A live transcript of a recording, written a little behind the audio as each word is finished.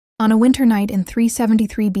On a winter night in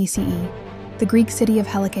 373 BCE, the Greek city of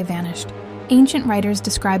Helike vanished. Ancient writers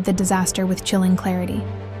describe the disaster with chilling clarity.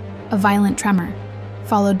 A violent tremor,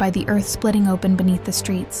 followed by the earth splitting open beneath the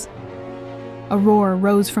streets. A roar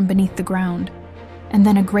rose from beneath the ground, and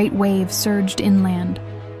then a great wave surged inland,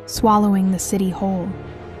 swallowing the city whole.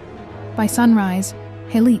 By sunrise,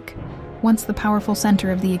 Helike, once the powerful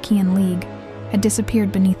center of the Achaean League, had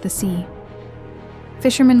disappeared beneath the sea.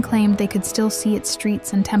 Fishermen claimed they could still see its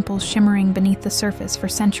streets and temples shimmering beneath the surface for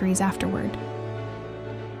centuries afterward.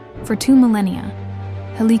 For 2 millennia,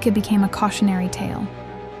 Helike became a cautionary tale,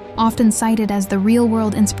 often cited as the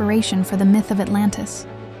real-world inspiration for the myth of Atlantis.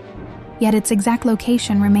 Yet its exact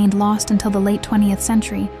location remained lost until the late 20th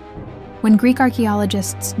century, when Greek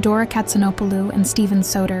archaeologists Dora Katsanopoulou and Stephen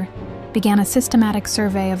Soter began a systematic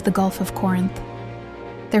survey of the Gulf of Corinth.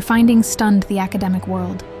 Their findings stunned the academic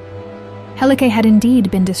world. Helike had indeed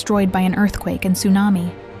been destroyed by an earthquake and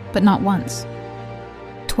tsunami, but not once.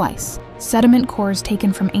 Twice, sediment cores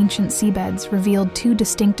taken from ancient seabeds revealed 2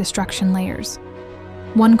 distinct destruction layers,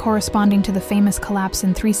 one corresponding to the famous collapse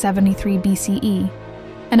in 373 BCE,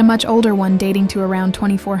 and a much older one dating to around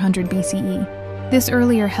 2400 BCE. This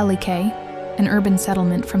earlier Helike, an urban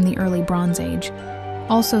settlement from the early Bronze Age,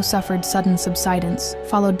 also suffered sudden subsidence,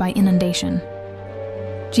 followed by inundation.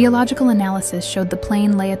 Geological analysis showed the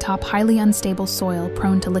plain lay atop highly unstable soil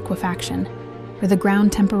prone to liquefaction, where the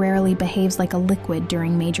ground temporarily behaves like a liquid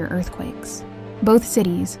during major earthquakes. Both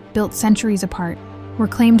cities, built centuries apart, were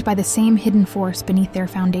claimed by the same hidden force beneath their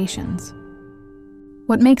foundations.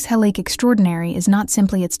 What makes Helike extraordinary is not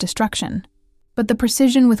simply its destruction, but the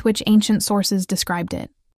precision with which ancient sources described it.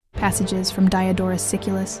 Passages from Diodorus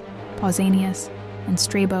Siculus, Pausanias, and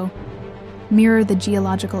Strabo mirror the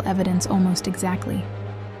geological evidence almost exactly.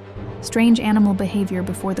 Strange animal behavior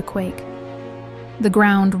before the quake, the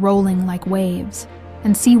ground rolling like waves,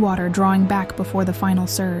 and seawater drawing back before the final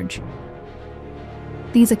surge.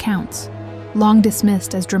 These accounts, long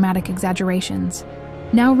dismissed as dramatic exaggerations,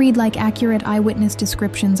 now read like accurate eyewitness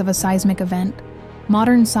descriptions of a seismic event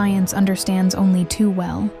modern science understands only too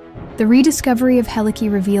well. The rediscovery of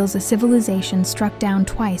Helike reveals a civilization struck down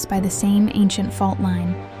twice by the same ancient fault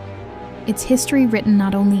line. Its history written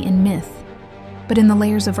not only in myth, but in the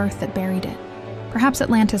layers of earth that buried it. Perhaps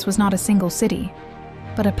Atlantis was not a single city,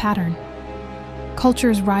 but a pattern.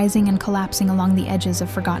 Cultures rising and collapsing along the edges of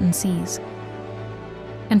forgotten seas.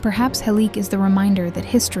 And perhaps Helike is the reminder that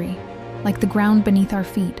history, like the ground beneath our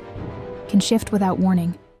feet, can shift without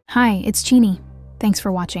warning. Hi, it's Chini. Thanks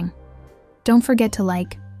for watching. Don't forget to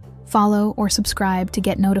like, follow, or subscribe to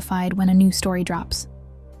get notified when a new story drops.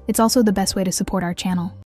 It's also the best way to support our channel.